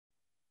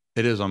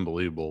It is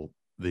unbelievable.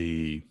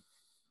 The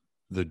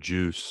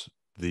juice,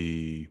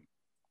 the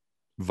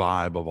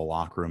vibe of a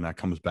locker room that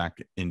comes back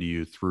into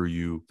you through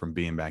you from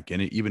being back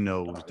in it, even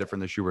though it was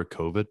different this year with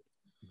COVID.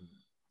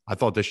 I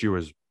thought this year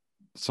was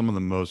some of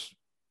the most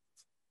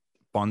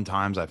fun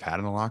times I've had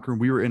in the locker room.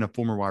 We were in a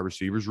former wide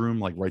receivers room,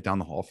 like right down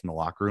the hall from the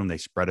locker room. They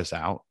spread us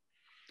out.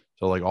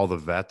 So like all the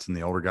vets and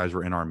the older guys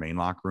were in our main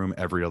locker room,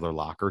 every other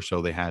locker.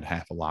 So they had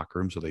half a locker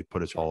room. So they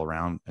put us all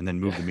around and then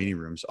moved the meeting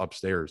rooms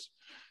upstairs.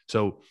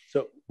 So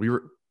So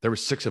there were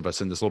six of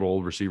us in this little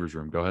old receivers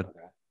room. Go ahead.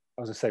 okay.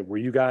 I was gonna say, were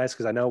you guys?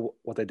 Because I know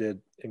what they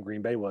did in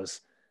Green Bay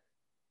was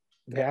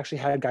they actually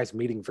had guys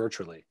meeting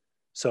virtually.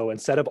 So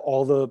instead of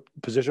all the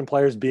position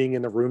players being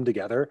in the room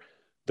together,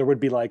 there would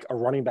be like a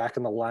running back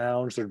in the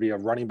lounge, there'd be a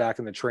running back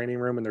in the training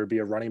room, and there'd be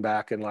a running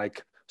back in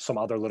like some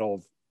other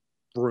little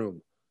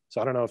room. So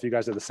I don't know if you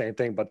guys are the same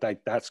thing, but like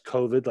that's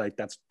COVID. Like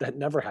that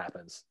never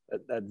happens.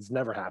 That's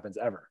never happens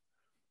ever.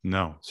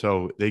 No.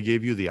 So they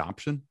gave you the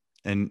option.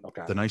 And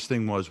Okay. the nice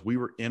thing was we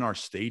were in our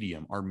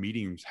stadium. Our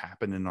meetings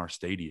happened in our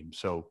stadium.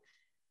 So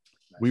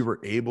we Nice. were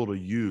able to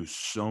use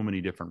so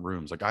many different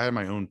rooms. Like I had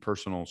my own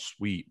personal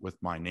suite with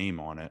my name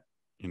on it,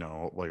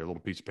 like a little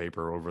piece of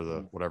paper over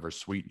the whatever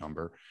suite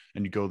number.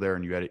 And you go there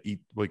and you had to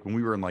eat, like when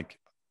we were in like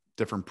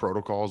different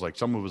protocols, like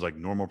some of it was like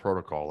normal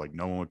protocol, like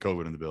no one with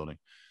COVID in the building.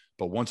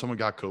 But once someone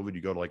got COVID,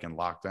 you go to like in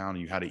lockdown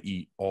and you had to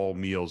eat all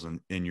meals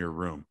in your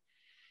room.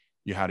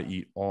 You had to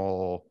eat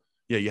all,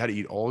 yeah, you had to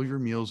eat all your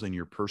meals in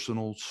your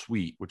personal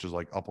suite, which is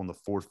like up on the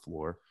fourth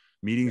floor.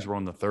 Meetings were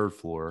on the third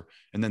floor.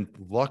 And then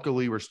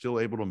luckily we're still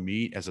able to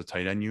meet as a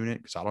tight end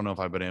unit. Cause I don't know if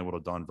I've been able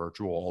to done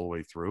virtual all the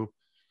way through.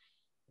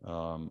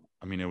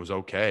 I mean, it was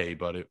okay,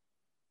 but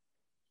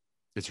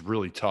it's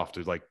really tough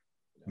to like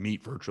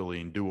meet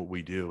virtually and do what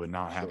we do and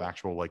not have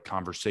actual like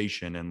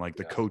conversation and like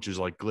the coach is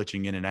like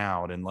glitching in and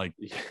out and like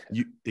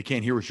they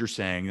can't hear what you're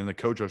saying. And the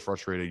coach was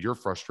frustrated. You're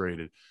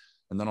frustrated.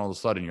 And then all of a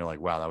sudden you're like,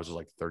 wow, that was just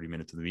like 30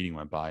 minutes of the meeting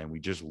went by and we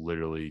just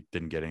literally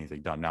didn't get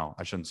anything done. Now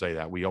I shouldn't say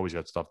that. We always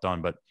got stuff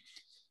done, but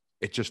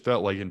it just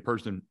felt like in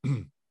person,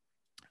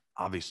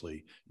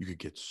 obviously you could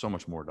get so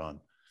much more done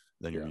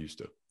than you're used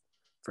to.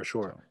 For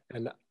sure. So.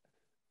 And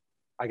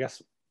I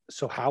guess,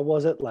 so how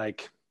was it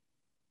like,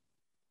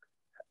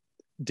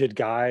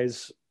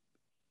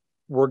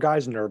 were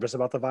guys nervous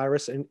about the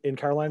virus in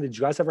Carolina? Did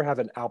you guys ever have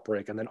an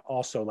outbreak? And then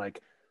also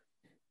like,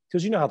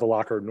 because you know how the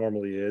locker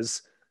normally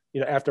is,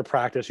 after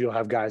practice, you'll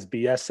have guys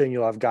BSing,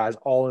 you'll have guys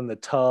all in the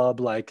tub.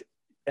 Like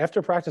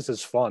after practice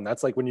is fun.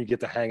 That's like when you get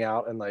to hang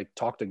out and like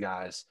talk to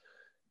guys.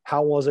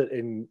 How was it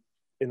in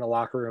the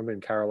locker room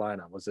in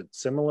Carolina? Was it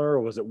similar or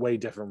was it way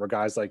different? Were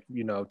guys like,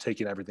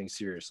 taking everything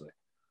seriously?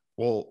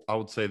 Well, I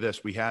would say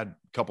this, we had a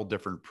couple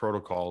different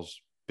protocols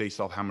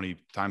based off how many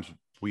times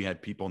we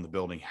had people in the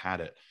building had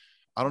it.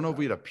 I don't know if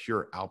we had a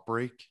pure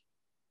outbreak.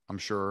 I'm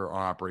sure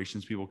our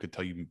operations people could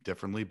tell you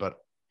differently, but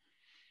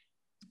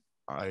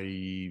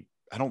I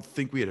don't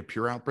think we had a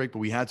pure outbreak, but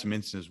we had some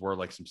instances where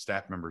like some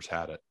staff members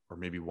had it, or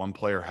maybe one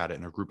player had it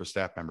and a group of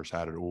staff members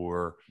had it,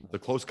 or the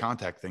close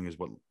contact thing is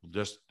what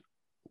just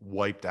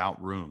wiped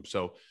out rooms.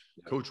 So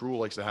Coach Rule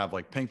likes to have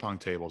like ping pong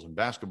tables and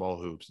basketball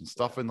hoops and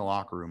stuff in the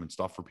locker room and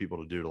stuff for people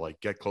to do to like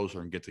get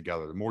closer and get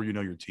together. The more you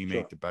know your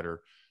teammate, the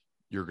better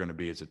you're going to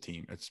be as a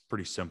team. It's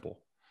pretty simple.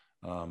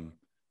 And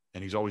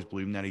he's always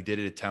believed that. He did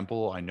it at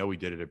Temple. I know he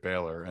did it at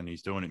Baylor, and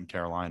he's doing it in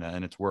Carolina,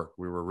 and it's worked.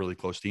 We were a really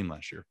close team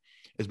last year,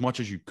 as much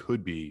as you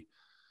could be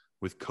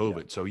with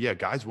COVID. So,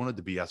 guys wanted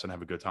to BS and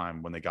have a good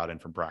time when they got in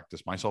from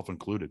practice, myself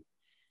included,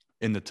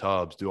 in the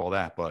tubs, do all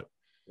that. But,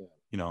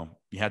 you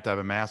had to have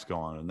a mask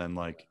on. And then,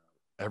 like,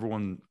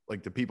 everyone,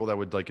 like the people that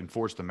would, like,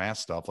 enforce the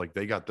mask stuff, like,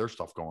 they got their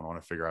stuff going on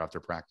and figure out after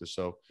practice.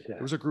 So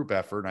it was a group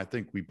effort, and I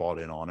think we bought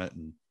in on it.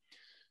 And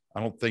I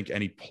don't think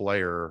any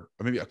player, or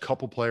maybe a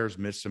couple players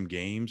missed some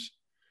games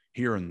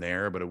here and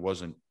there, but it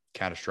wasn't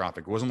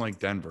catastrophic. It wasn't like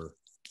Denver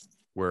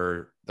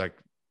where that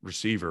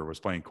receiver was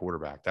playing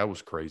quarterback. That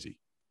was crazy.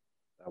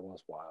 That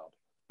was wild.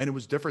 And it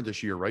was different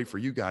this year, right? For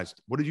you guys,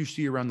 what did you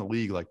see around the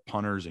league, like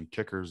punters and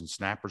kickers and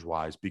snappers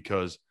wise?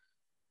 Because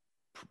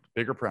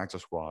bigger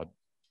practice squad.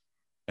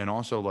 And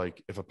also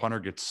like if a punter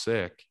gets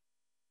sick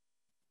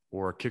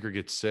or a kicker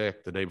gets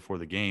sick the day before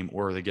the game,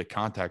 or they get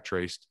contact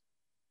traced,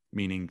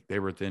 meaning they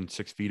were within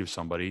 6 feet of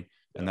somebody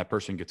and that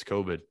person gets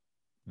COVID,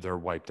 they're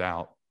wiped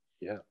out.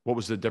 Yeah. What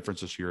was the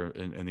difference this year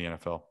in the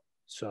NFL?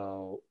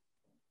 So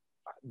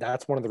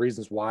that's one of the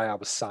reasons why I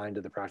was signed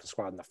to the practice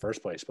squad in the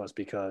first place, was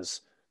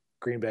because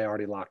Green Bay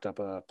already locked up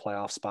a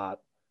playoff spot.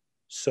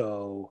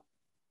 So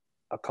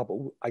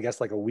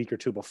like a week or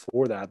two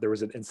before that, there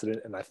was an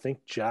incident in, I think,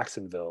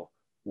 Jacksonville,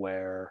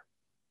 where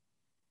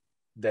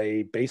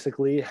they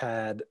basically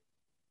had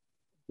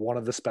one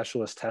of the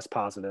specialists test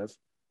positive,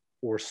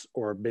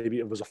 or maybe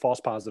it was a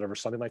false positive or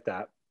something like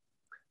that.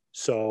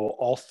 So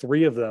all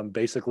three of them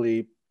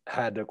basically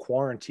had to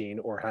quarantine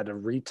or had to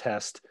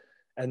retest.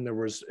 And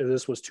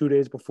this was 2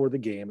 days before the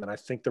game. And I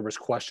think there was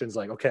questions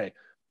like, okay,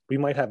 we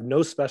might have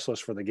no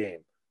specialist for the game,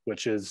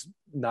 which is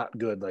not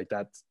good. Like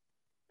that's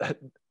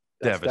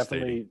devastating.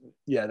 definitely,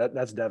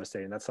 that's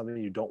devastating. That's something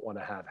you don't want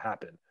to have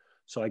happen.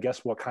 So I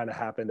guess what kind of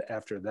happened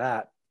after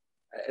that,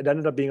 it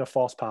ended up being a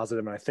false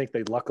positive, and I think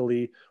they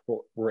luckily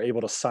were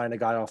able to sign a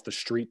guy off the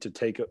street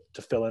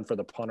to fill in for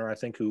the punter, I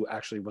think, who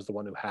actually was the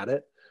one who had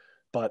it.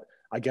 But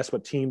I guess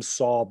what teams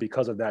saw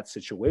because of that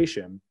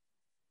situation,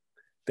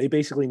 they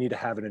basically need to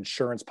have an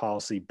insurance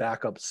policy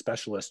backup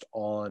specialist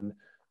on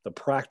the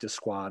practice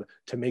squad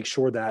to make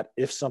sure that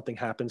if something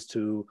happens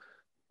to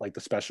like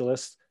the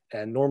specialist,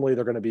 and normally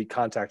they're going to be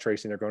contact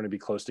tracing, they're going to be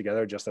close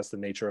together, just that's the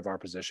nature of our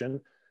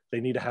position. They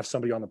need to have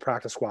somebody on the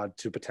practice squad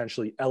to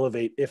potentially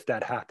elevate if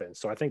that happens.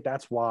 So I think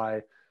that's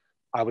why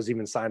I was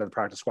even signed to the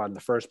practice squad in the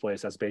first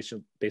place, as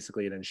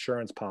basically an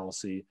insurance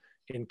policy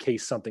in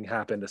case something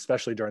happened,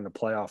 especially during the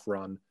playoff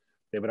run.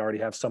 They would already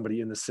have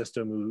somebody in the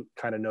system who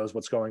kind of knows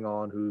what's going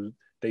on, who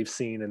they've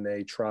seen and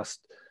they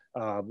trust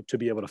to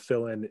be able to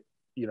fill in,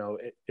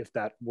 if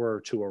that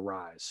were to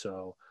arise.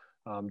 So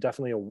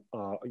definitely a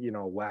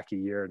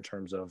wacky year in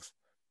terms of,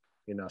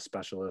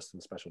 specialists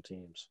and special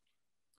teams.